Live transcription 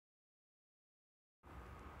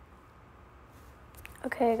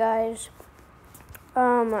Okay, guys.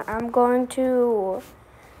 I'm going to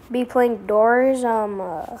be playing Doors.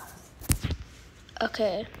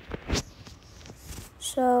 Okay.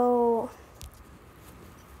 So,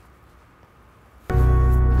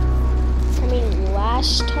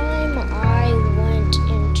 last time I went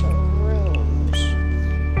into rooms.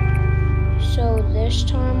 So this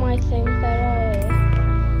time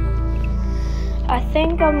I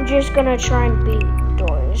think I'm just gonna try and beat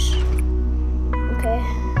Doors. Okay.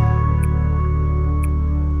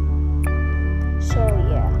 So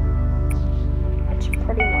yeah, that's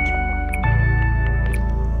pretty much all.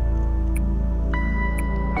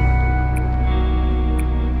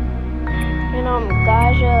 And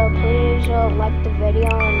guys, please like the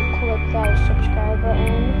video and click that subscribe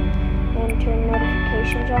button and turn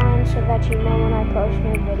notifications on so that you know when I post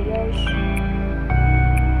new videos.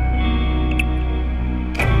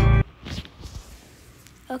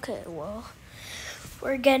 Okay, well,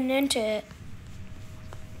 we're getting into it.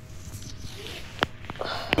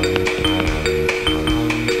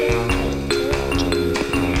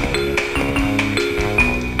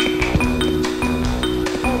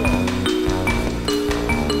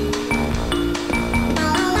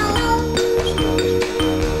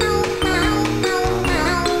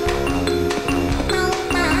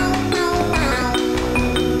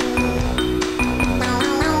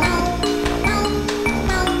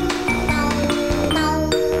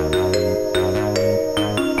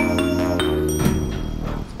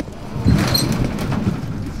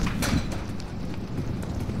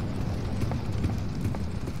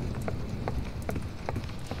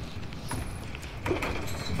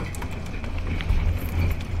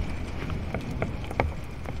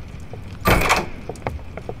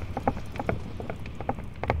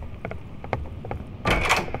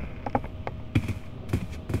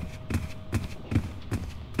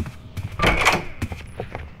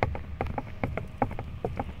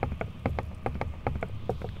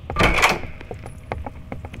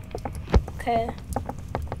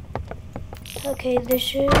 Okay,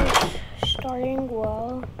 this is starting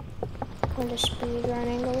well. Kind of speed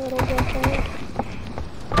running a little bit there.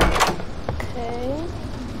 Okay.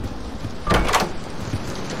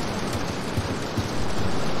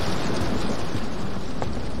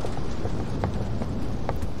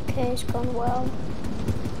 Okay, it's going well.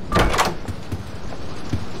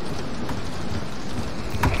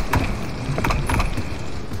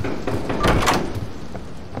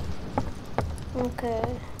 Okay,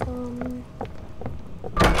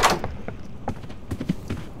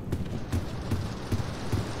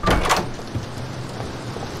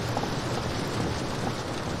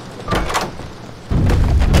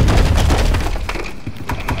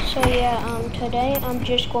 So yeah, today I'm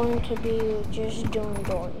just going to be just doing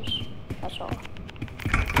Doors. That's all.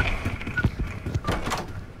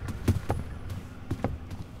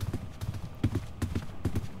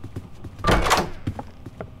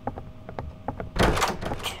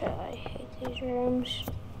 I hate these rooms.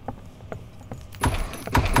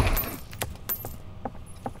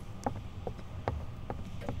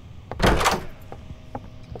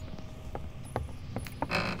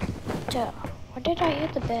 Duh. Why did I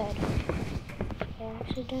hit the bed? By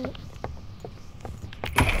accident.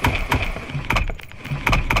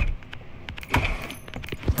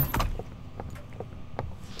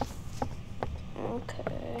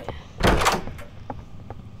 Okay.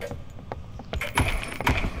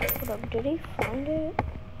 Hold up, did he find it?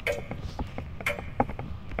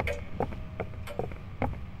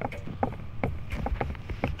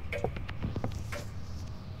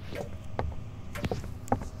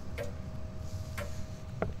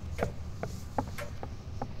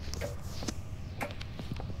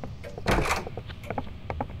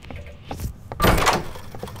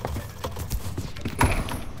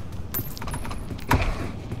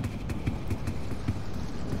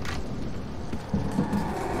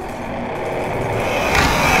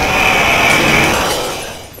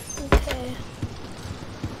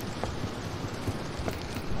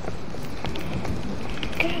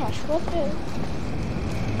 Gosh, what the?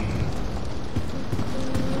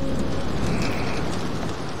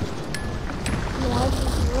 No, I've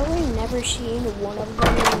really never seen one of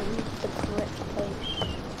them in the correct place.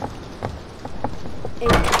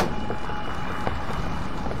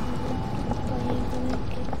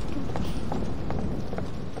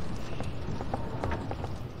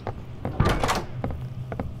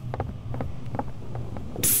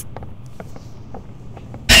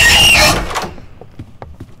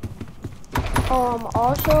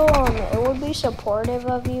 Also, it would be supportive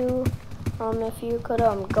of you, if you could,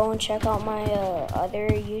 go and check out my, other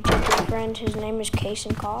YouTuber friend. His name is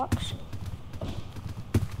Kason Cox.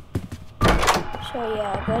 So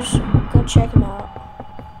yeah, go check him out.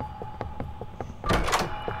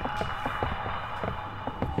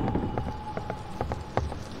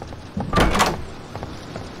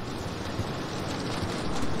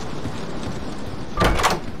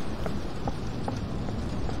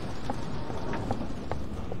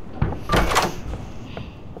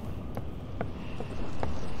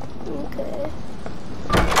 Okay.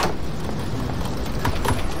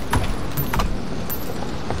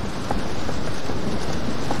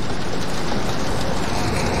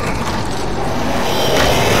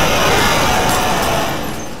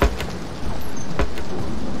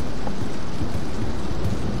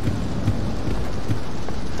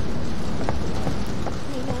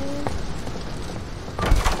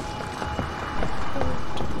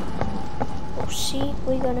 Oh, seed.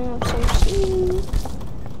 We're gonna have some seed.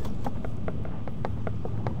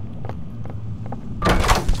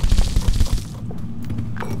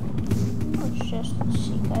 Let's just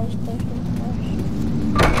see, guys. There's no flash.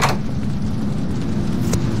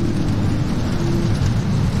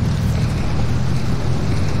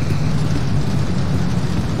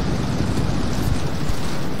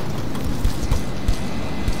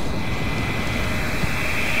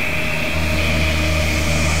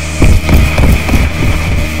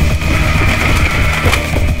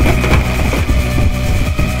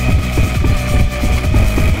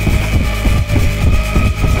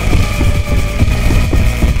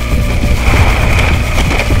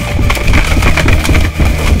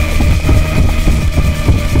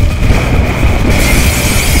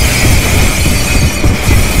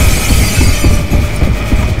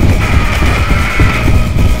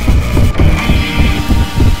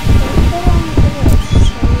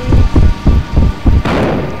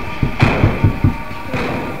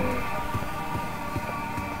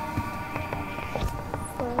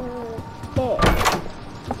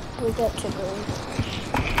 We got to go.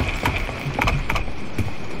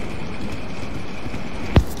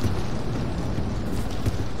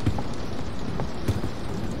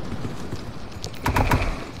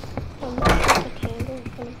 I'm not sure the candle is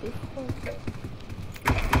gonna be full.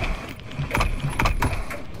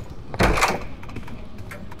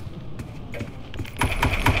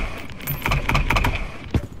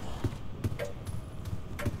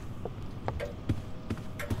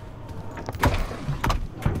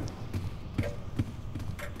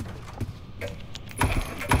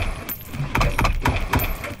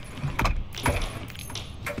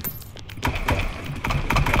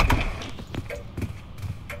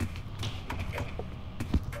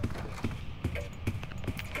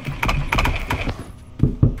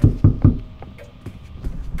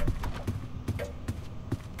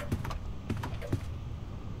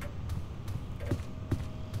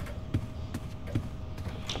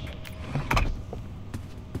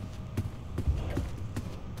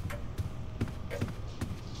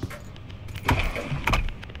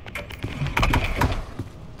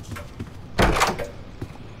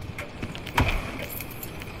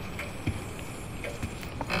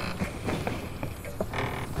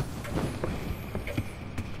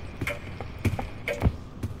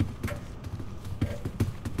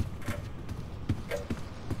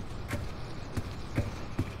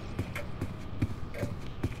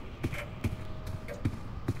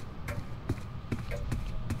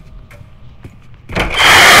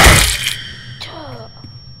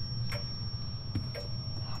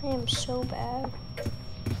 I am so bad.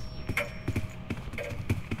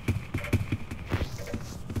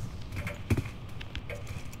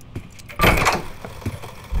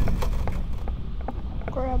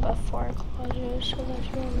 Grab a fire closet so that's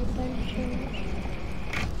where everybody change.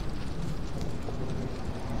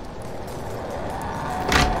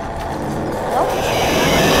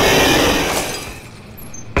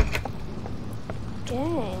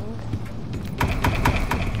 Dang.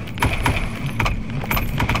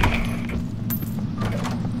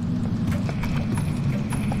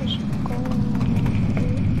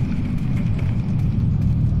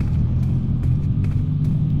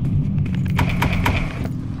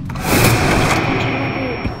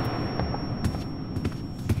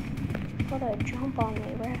 Jump on me,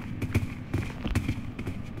 right?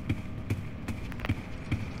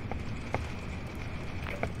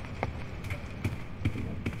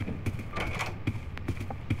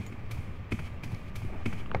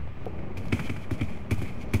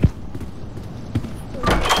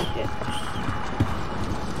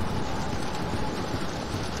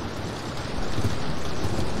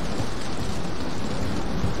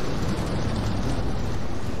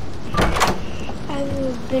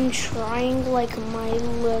 I've been trying like my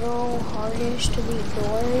little hardest to beat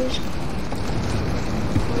doors.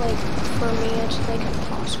 like, for me, it's like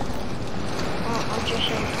impossible. I'm just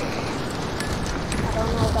into it. I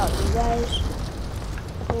don't know about you guys,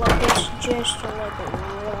 but like, it's just like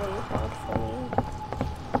really hard for me.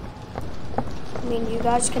 I mean, you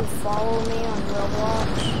guys can follow me on Roblox.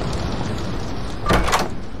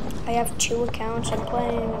 I have 2 accounts. I'm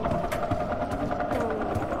playing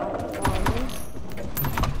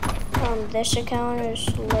this account is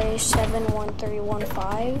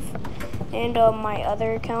Lay71315, and my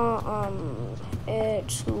other account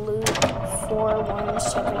it's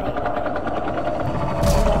Luke41789.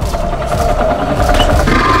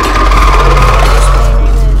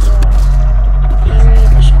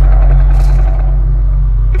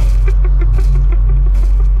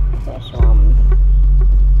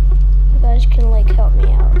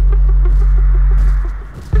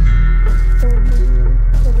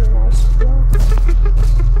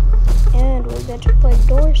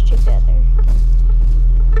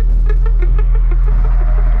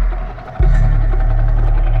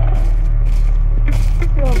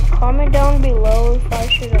 Comment down below if I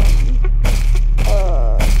should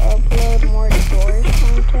upload more Doors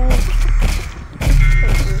content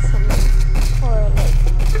or do something, or like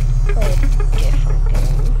play a different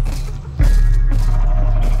game.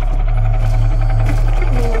 I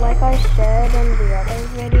mean, like I said in the other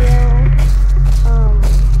video,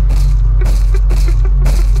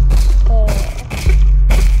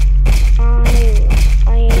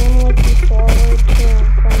 I am looking forward to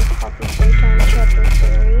playing Poppy Playtime Chapter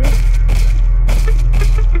 3.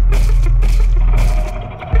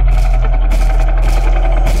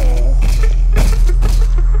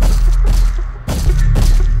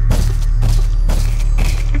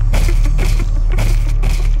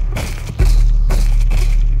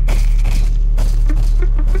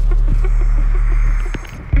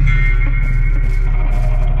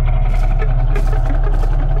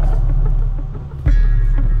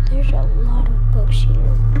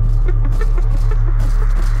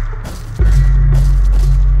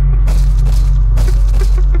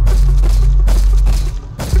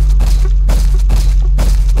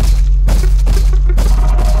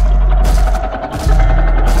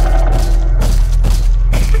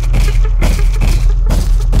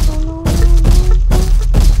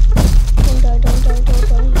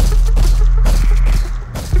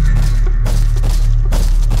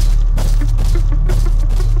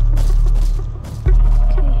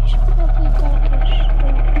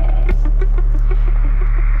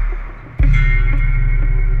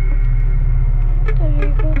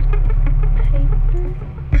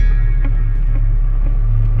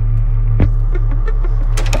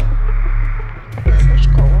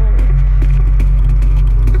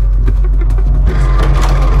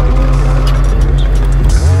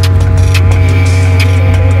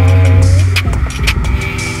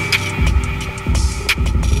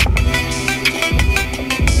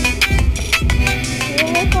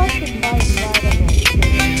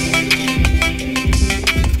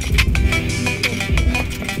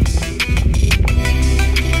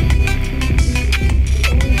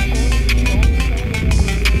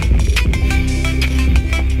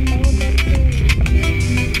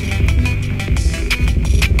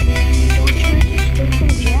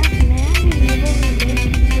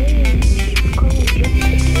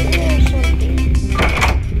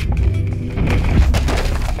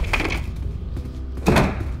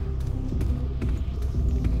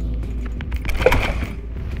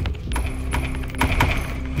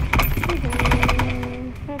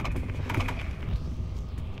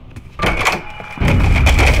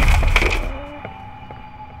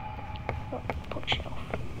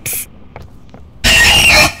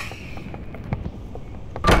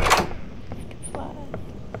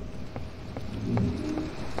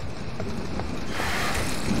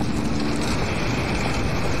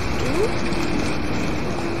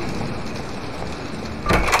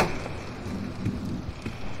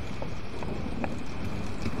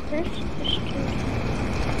 Where's this dude?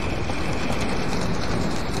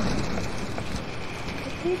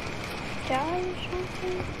 Did he die or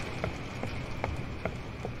something?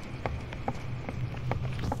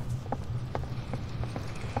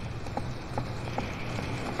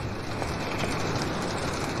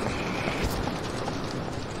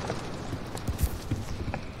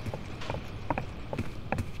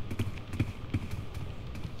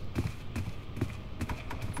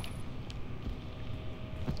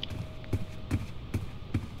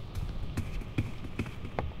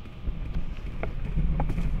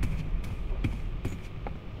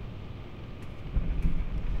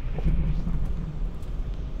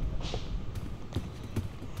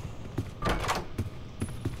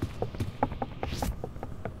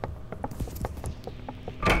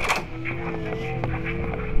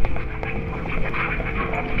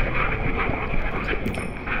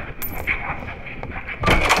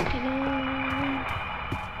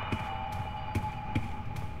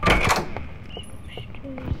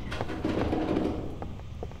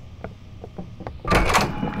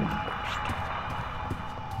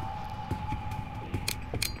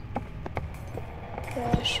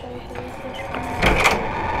 Gosh, I hate this one.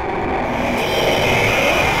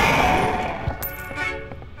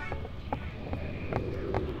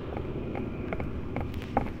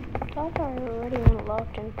 I thought I already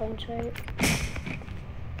unlocked in plain sight.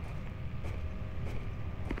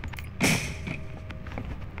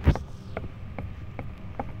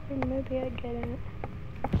 Or maybe I didn't.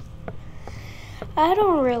 I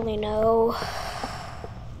don't really know.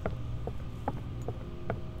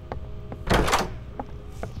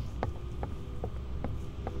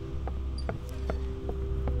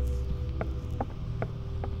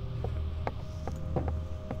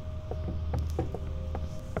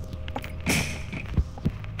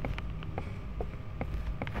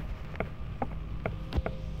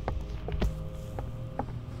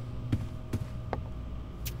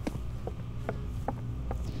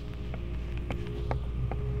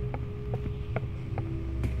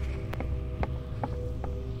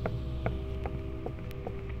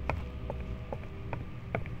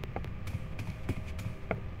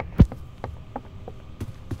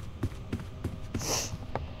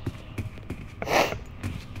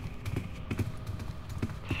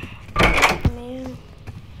 Man.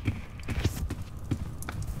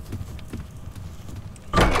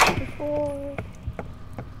 64.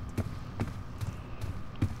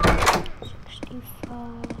 65.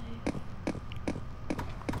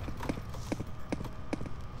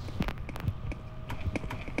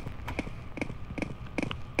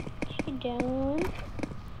 Sit down.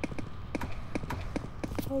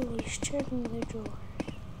 Oh, he's checking the drawers.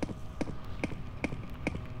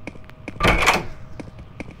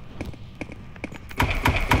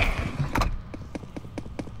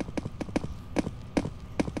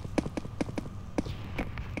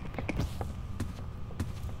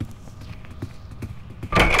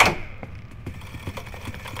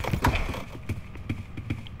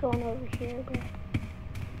 Going over here, bro.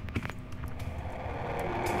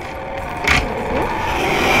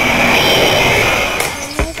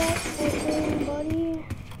 Buddy.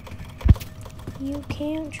 You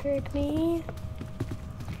can't trick me.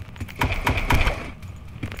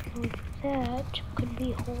 That could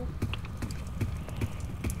be hold.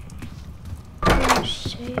 Let's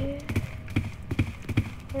see.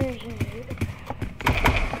 Where is it?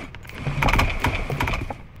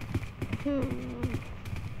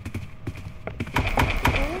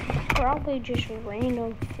 Probably just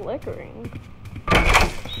random flickering.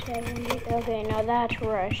 70. Okay, now that's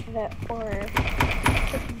rush. That or it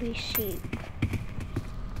could be seek.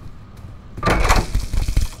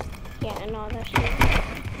 Yeah, no, that's it.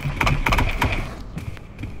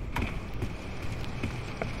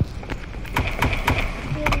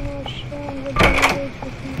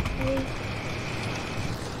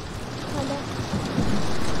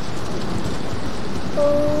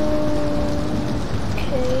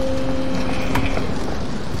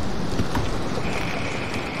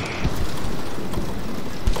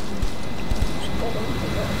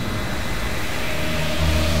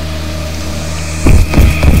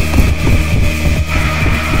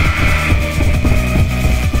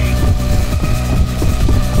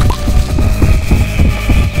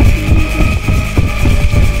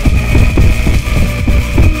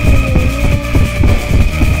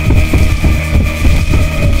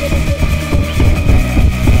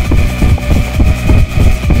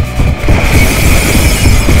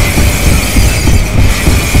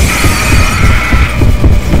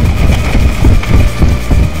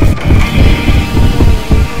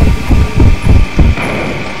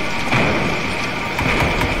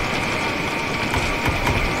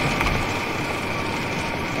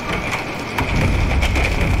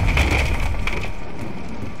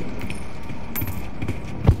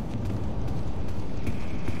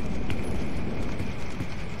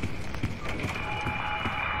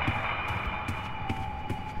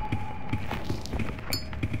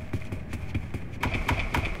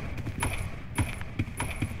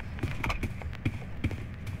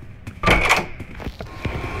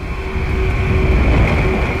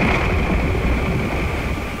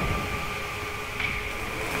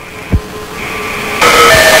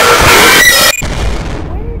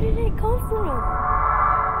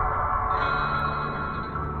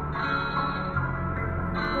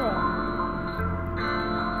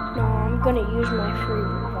 I'm gonna use my free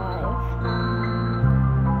revive.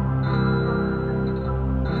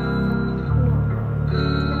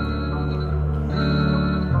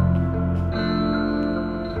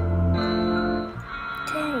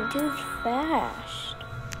 Dang, dude's fast.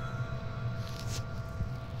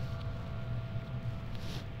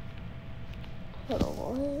 Hold on,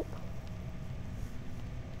 what?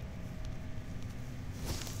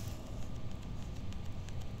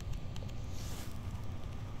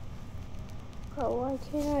 Bro, why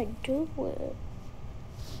can't I do it?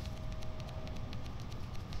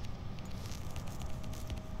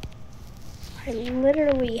 I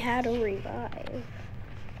literally had a revive.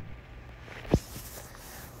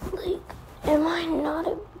 Like, am I not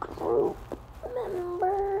a group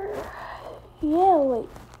member? Yeah, like,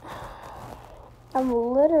 I'm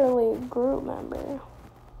literally a group member.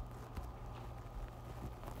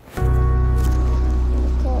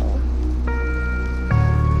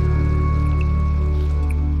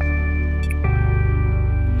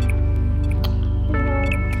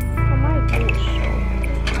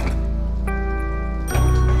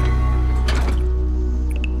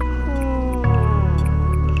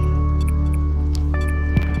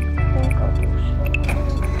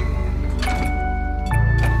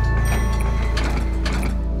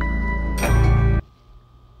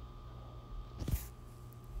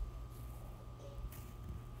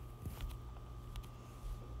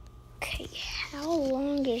 Okay, how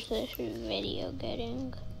long is this video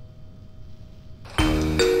getting?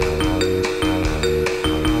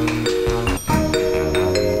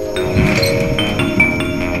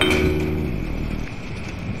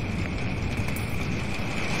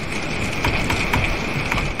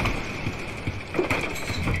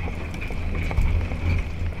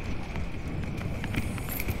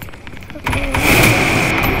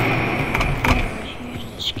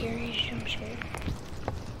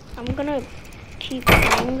 I'm gonna keep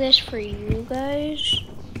playing this for you guys,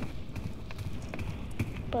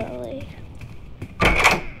 but like,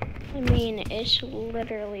 I mean, it's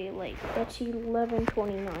literally like, it's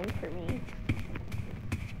 11:29 for me.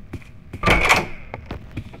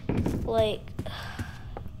 Like,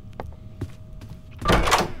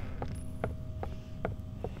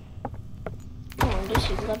 oh, this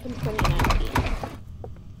is 11:29 p.m.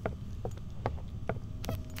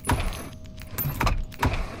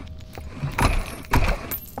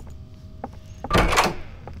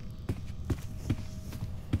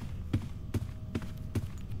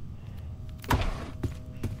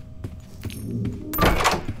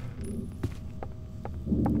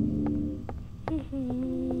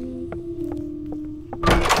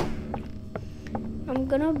 I'm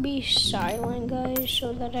gonna be silent, guys,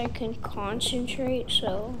 so that I can concentrate,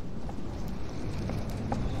 so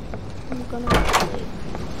I'm gonna like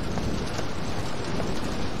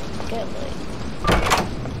get my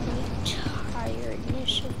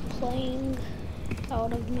tiredness of playing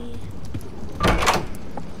out of me.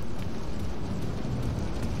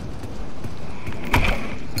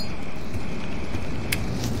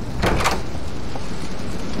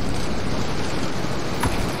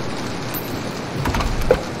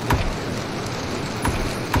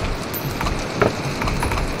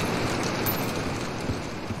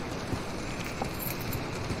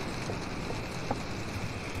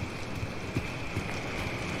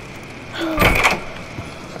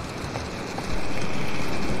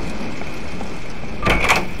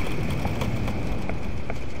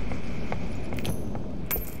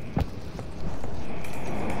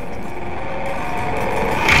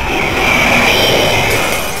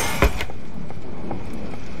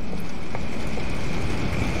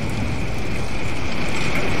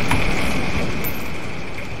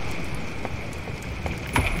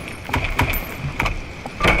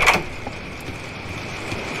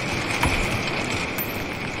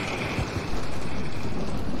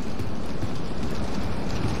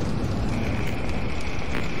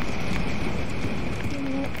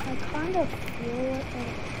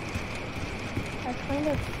 I kind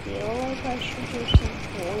of feel like I should just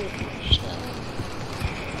avoid myself.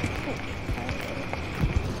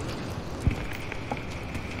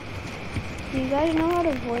 Do you guys know how to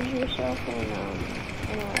avoid yourself in a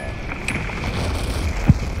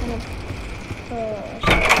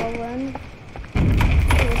solo run?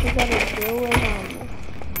 So what you gotta do is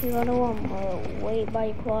you gotta wait by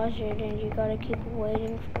your closet, and you gotta keep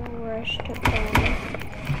waiting for Rush to come.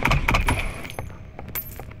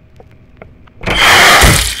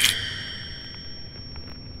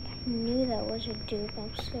 I knew that was a dupe.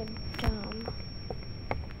 I'm so dumb.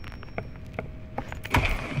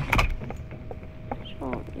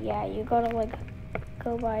 So yeah, you gotta like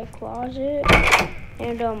go by closet,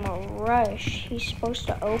 and Rush. He's supposed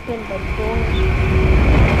to open the doors.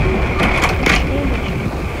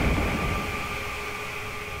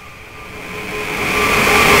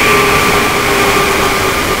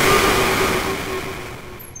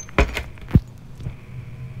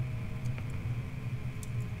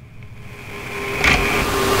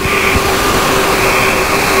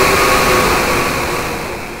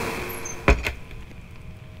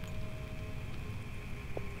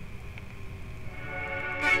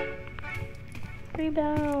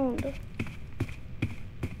 Rebound.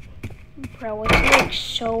 Bro, it's like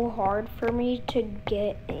so hard for me to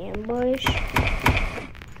get ambushed.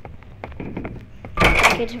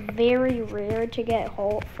 Like, it's very rare to get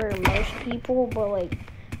hold for most people, but like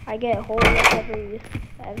I get hold like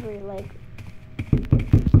every like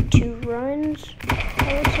 2 runs,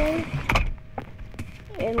 I would say.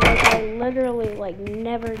 And like I literally like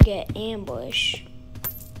never get ambushed.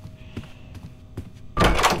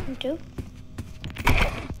 2.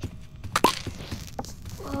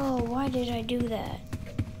 Oh, why did I do that?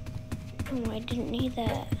 Oh, I didn't need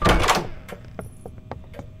that.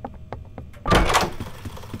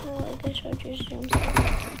 Well, I guess I'll just zoom through.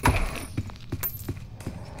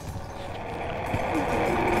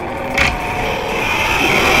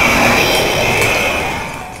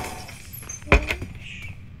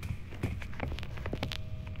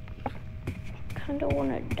 Kinda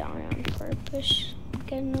wanna die on purpose. I'm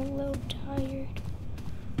getting a little tired.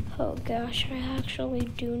 Oh gosh, I actually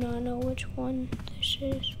do not know which one this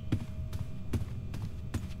is.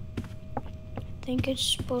 I think it's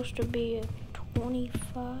supposed to be a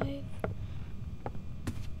 25.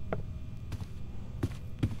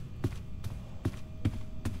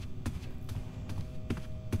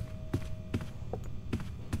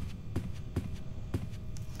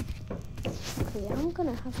 Okay, I'm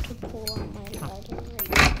gonna have to pull out my lighter right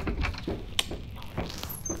now.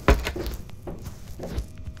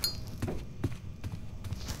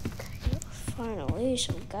 Finally,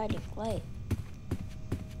 some guiding light.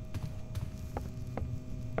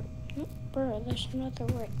 Oh, bro, that's not the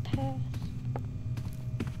right path.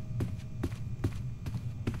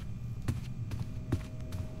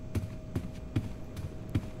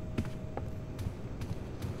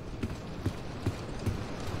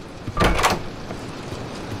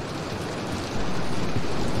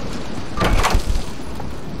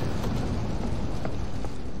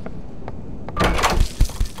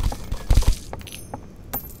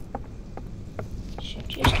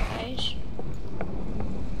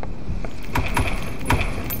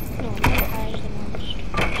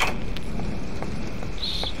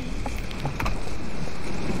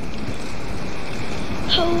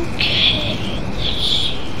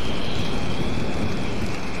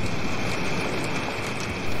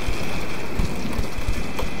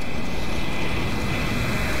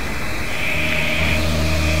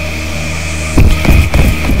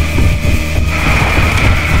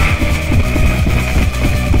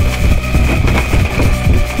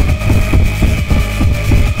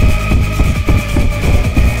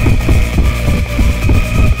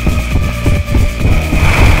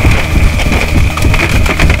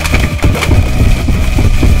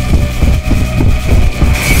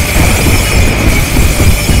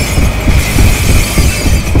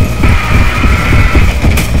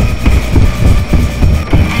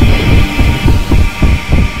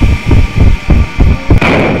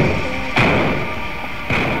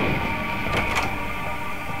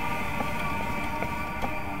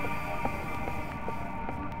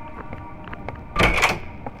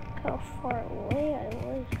 How far away I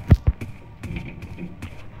was.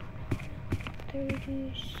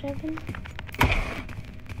 37.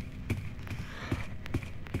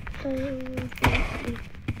 38.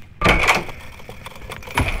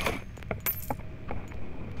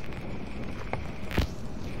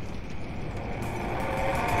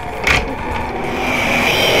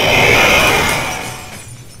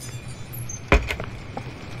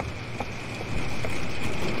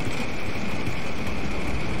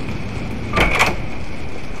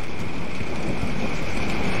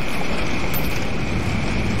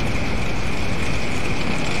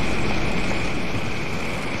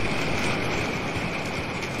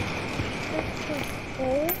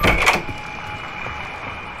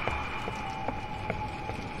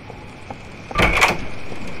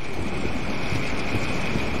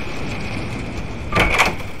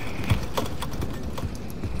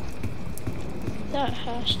 That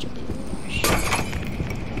has to be worse.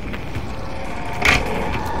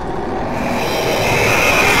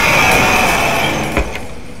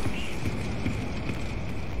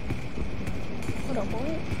 What a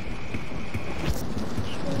boy.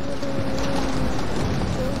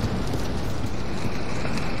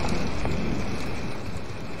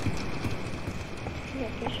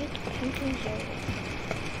 Yeah, is it painting zone?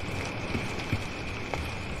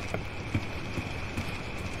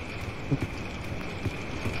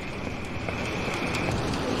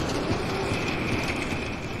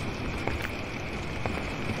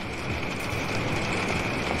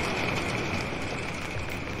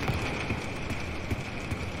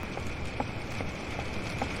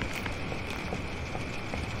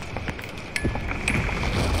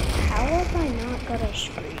 got a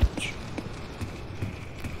screech.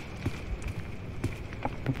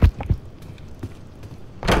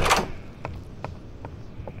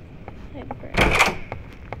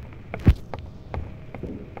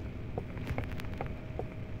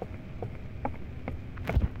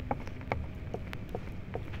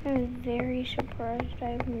 I'm very surprised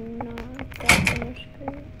I've not gotten a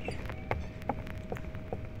screech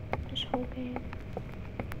this whole game.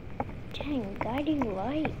 Dang, guiding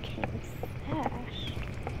light came fast.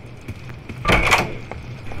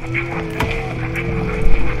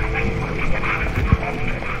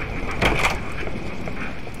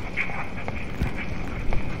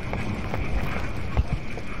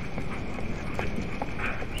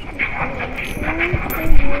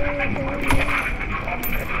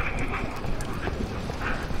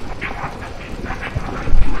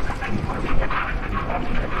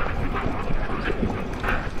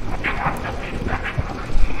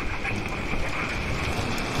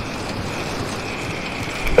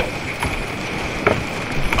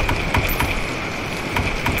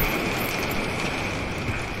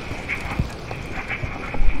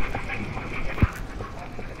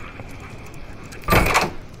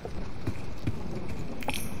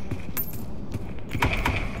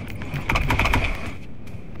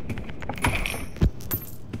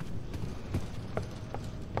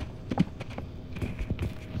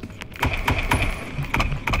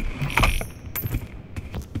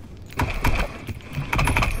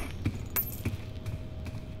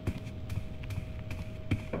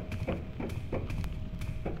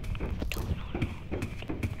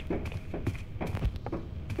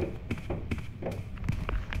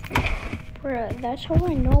 Bruh, that's how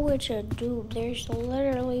I know it's a dupe. There's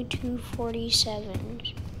literally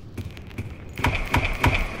 247s.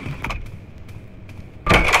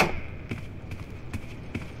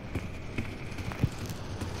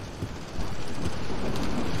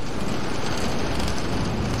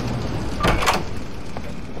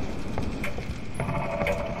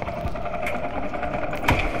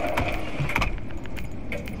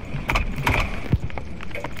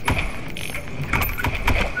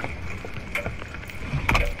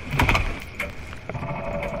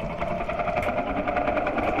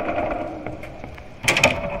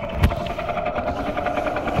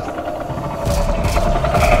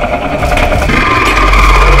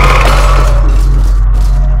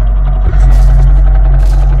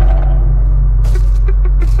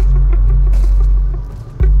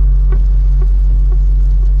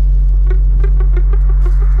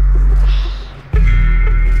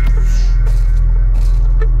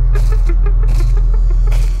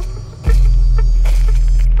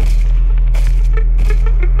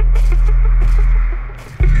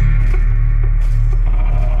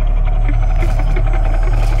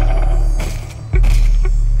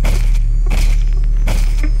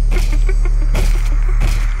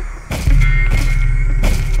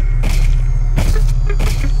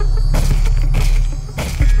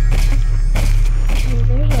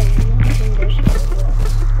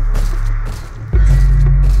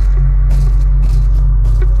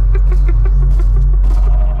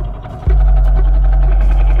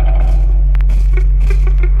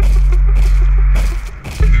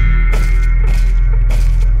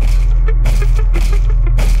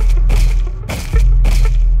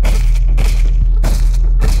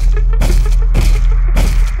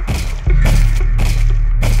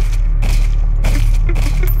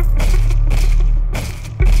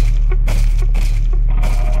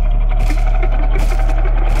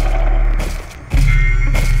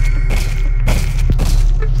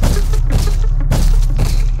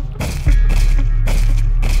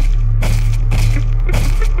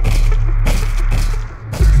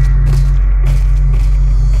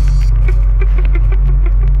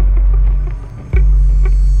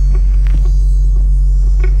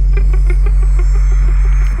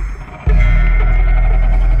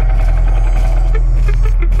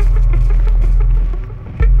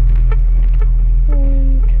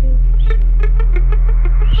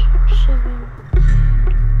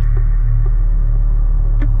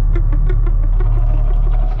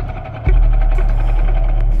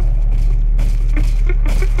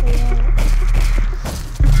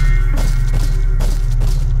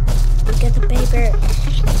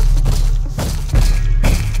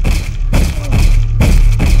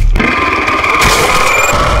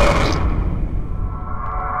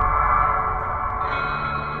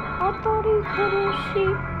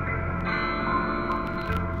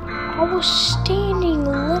 I was standing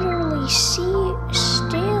literally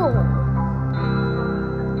still.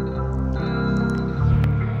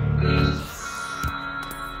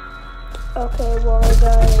 Okay, well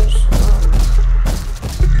guys,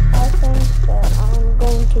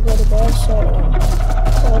 to go to bed,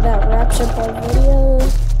 so that wraps up our video,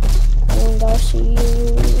 and I'll see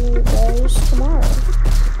you guys tomorrow,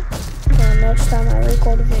 next time I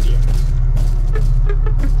record a video.